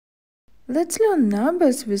Let's learn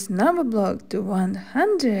numbers with number block to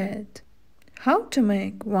 100. How to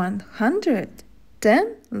make 100?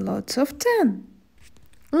 10, lots of 10.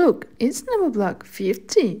 Look, it's number block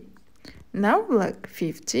 50. Number block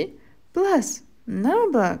 50 plus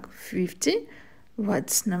number block 50.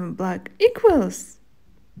 What's number block equals?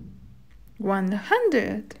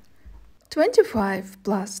 100. 25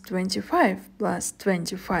 plus 25 plus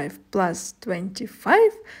 25 plus 25.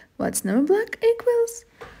 What's number block equals?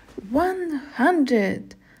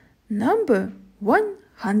 100. Number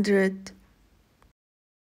 100.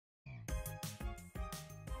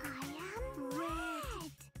 I am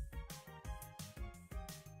red.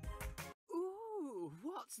 Ooh,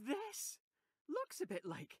 what's this? Looks a bit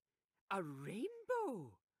like a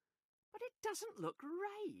rainbow. But it doesn't look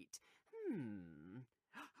right.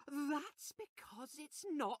 That's because it's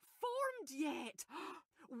not formed yet.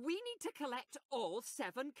 We need to collect all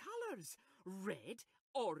 7 colours. Red,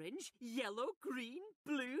 orange, yellow, green,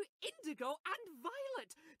 blue, indigo and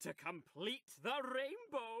violet to complete the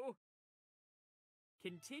rainbow.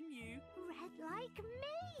 Continue. Red like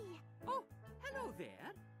me. Oh, hello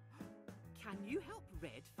there. Can you help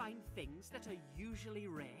Red find things that are usually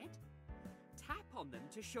red? Tap on them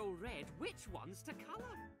to show Red which ones to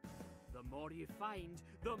colour. The more you find,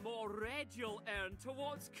 the more red you'll earn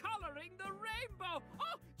towards colouring the rainbow.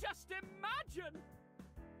 Oh, just imagine!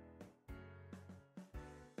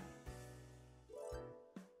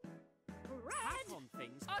 Red. Tap on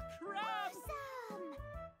things. A crab! Awesome.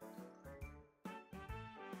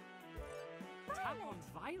 Tap on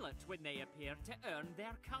violet when they appear to earn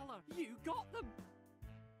their colour. You got them!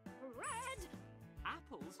 Red.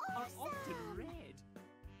 Apples are often red.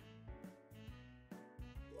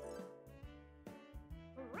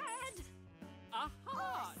 Red. A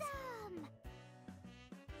heart! Awesome.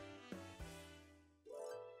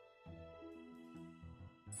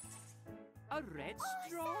 A red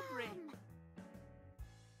strawberry. Awesome.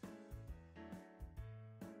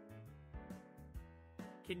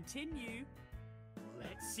 Continue.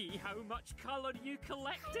 Let's see how much colour you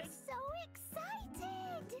collected. I'm so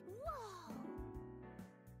excited. Whoa.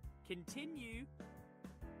 Continue.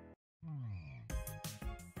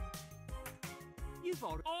 You've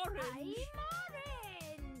orange. I'm orange.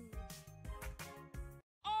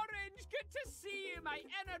 Orange, good to see you, my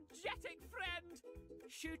energetic friend.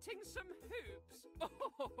 Shooting some hoops.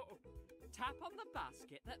 Oh, tap on the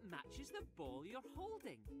basket that matches the ball you're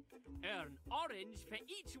holding. Earn orange for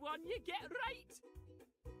each one you get right.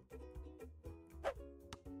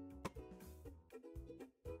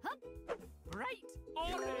 Hup. Bright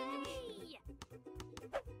orange. Yay.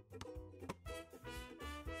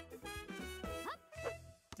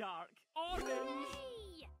 Dark orange.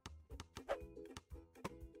 Yay.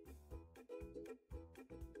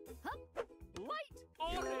 Hup. Light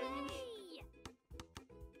orange. Yay.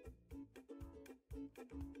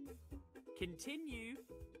 Continue.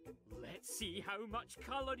 Let's see how much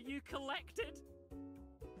colour you collected.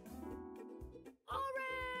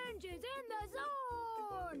 Orange is in the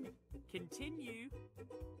zone. Continue.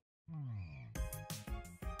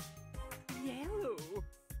 Yellow.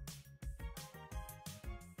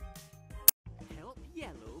 Help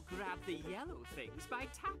yellow grab the yellow things by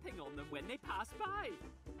tapping on them when they pass by.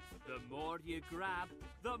 The more you grab,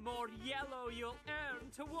 the more yellow you'll earn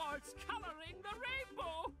towards colouring the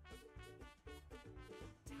rainbow.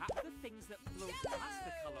 Tap the things that float past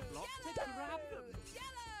the colour block to grab them.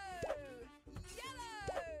 Yellow! Yellow!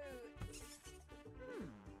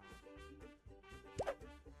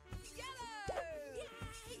 Yellow!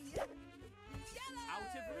 Yay! Yellow!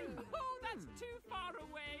 Out of reach. Oh, that's too far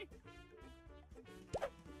away.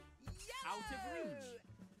 Yellow! Out of reach.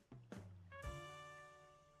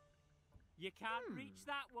 You can't reach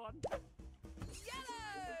that one.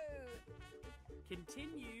 Yellow!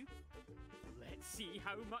 Continue. Let's see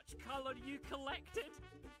how much colour you collected.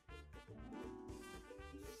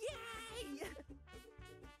 Yay!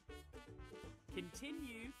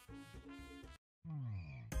 Continue.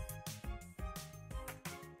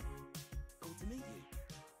 Good to meet you.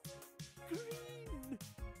 Green.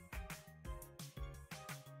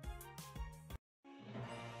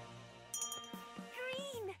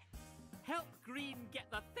 Green. Help green get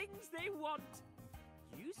the things they want.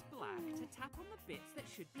 Use black to tap on the bits that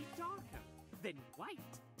should be darker. Then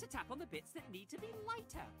white to tap on the bits that need to be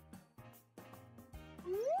lighter.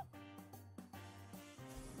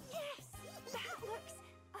 Yes, that looks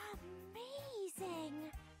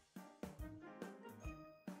amazing.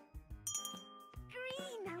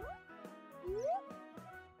 Green.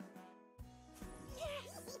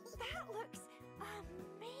 Yes, that looks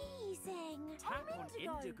amazing. Tap on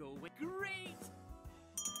Indigo. indigo with great.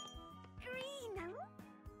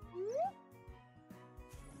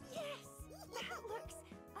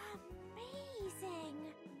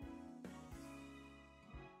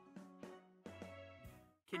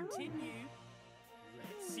 Continue.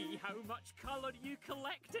 Let's see how much colour you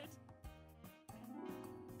collected.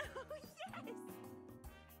 Oh, yes!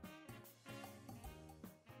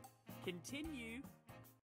 Continue.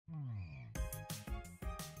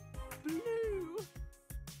 Blue.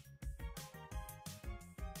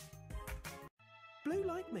 Blue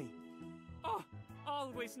like me. Oh,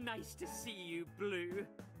 always nice to see you, Blue.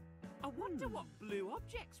 I wonder what blue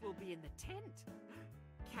objects will be in the tent.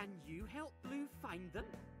 Can you help Blue find them?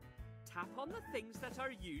 Tap on the things that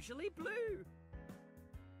are usually blue.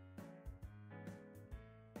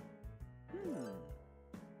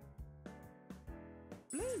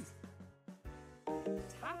 Blue.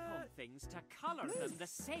 Tap on things to colour them the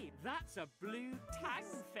same. That's a blue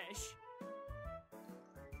tangfish.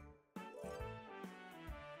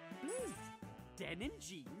 Blue. Denim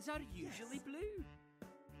jeans are usually blue.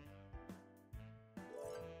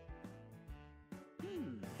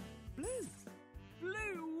 Blue.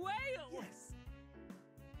 Blue whale! Yes.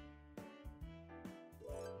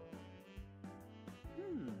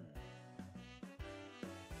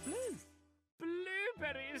 Blue.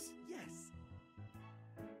 Blueberries! Yes.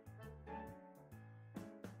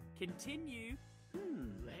 Continue.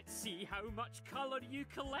 Let's see how much colour you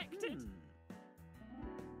collected.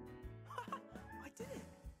 I did it.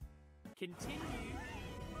 Continue.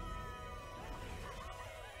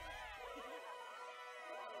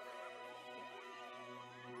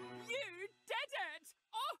 You did it!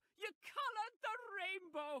 Oh, you coloured the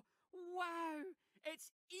rainbow! Wow!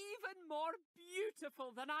 It's even more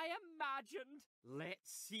beautiful than I imagined.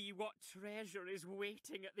 Let's see what treasure is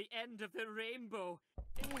waiting at the end of the rainbow.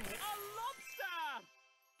 A lobster!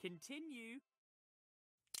 Continue.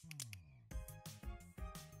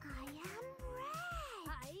 I am red.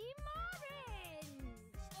 I'm orange.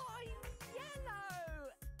 I'm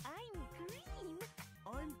yellow! I'm green.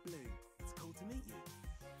 I'm blue. It's cool to meet you.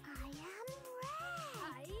 I am red.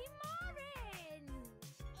 I'm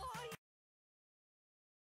orange.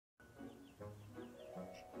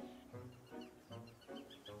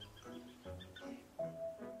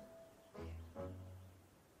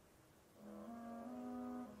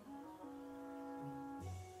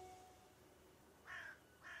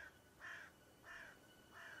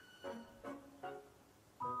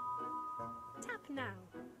 Tap now.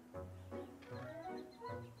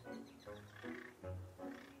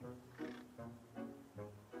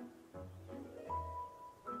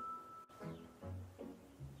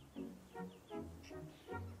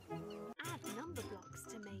 Add number blocks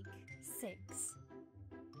to make 6.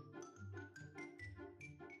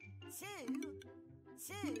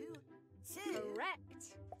 2. Correct.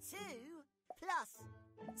 2 plus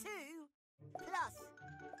 2 plus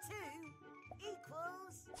 2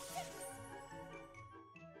 equals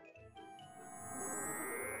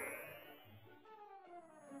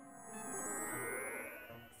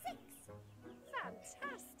 6.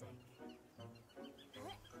 Fantastic.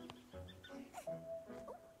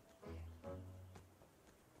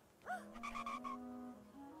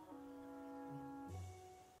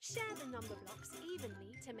 Share the number blocks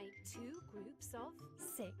evenly to make 2 groups of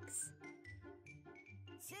 6.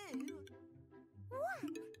 2, 1,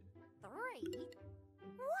 3,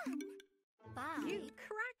 1, 5. You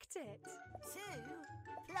cracked it. 2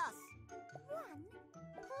 plus 1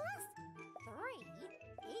 plus 3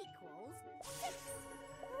 equals 6.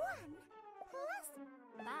 1 plus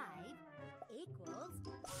 5 equals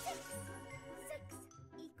 6. 6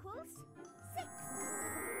 equals 6.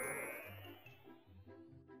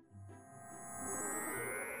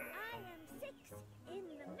 I am 6 in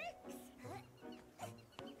the mix.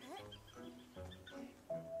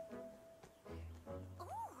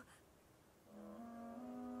 Oh!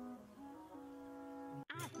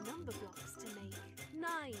 Add number blocks to make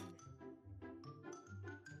 9.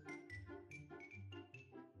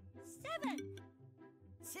 7.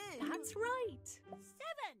 2. That's right.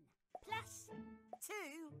 7 plus 2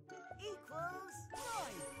 equals 9.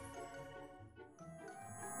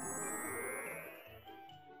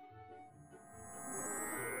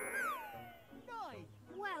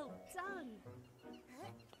 Well done.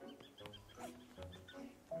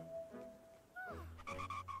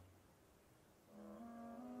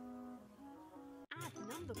 Add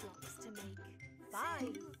number blocks to make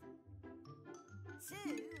 5. 2,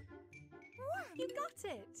 1. You got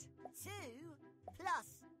it. 2 plus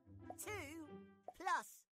 2 plus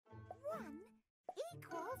 1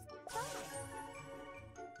 equals 5.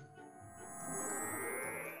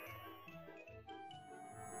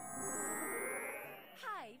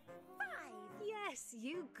 High 5. Yes,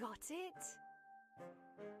 you got it.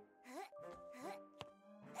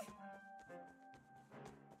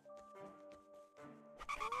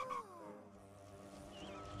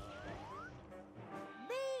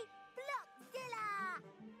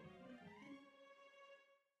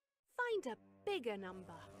 Find a bigger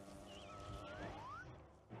number.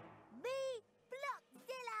 Me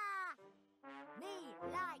Blockzilla! Me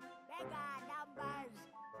like bigger numbers.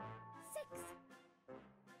 6.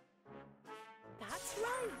 That's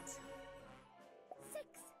right. 6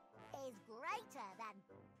 is greater than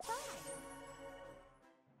 5.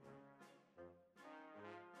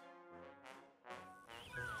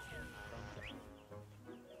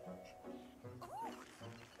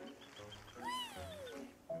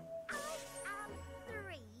 I am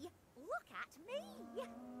 3. Look at me.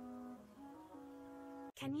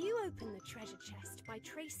 Can you open the treasure chest by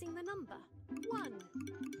tracing the number? 1.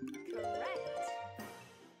 Correct.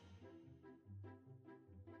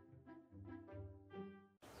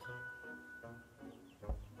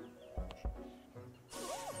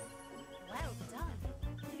 Well done.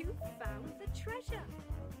 You found the treasure.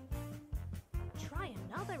 Try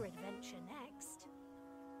another adventure next.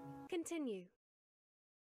 Continue.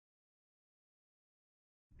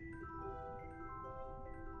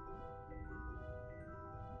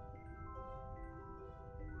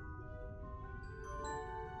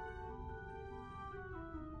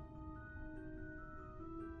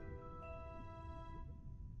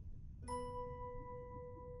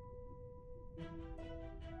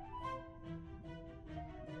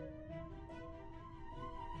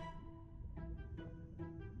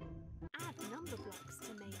 Add number blocks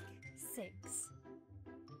to make 6.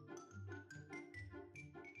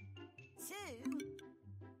 2.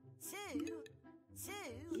 2. 2.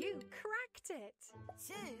 You cracked it.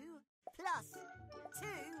 2 plus 2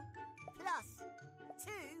 plus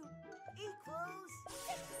 2 equals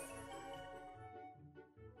 6.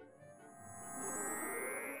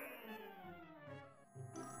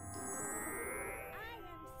 I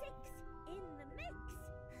am 6 in the mix.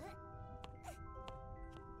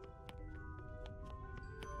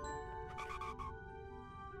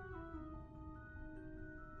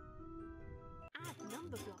 Add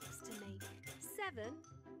number blocks to make 7.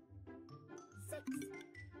 6.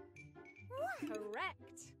 1.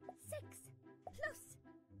 Correct. 6 plus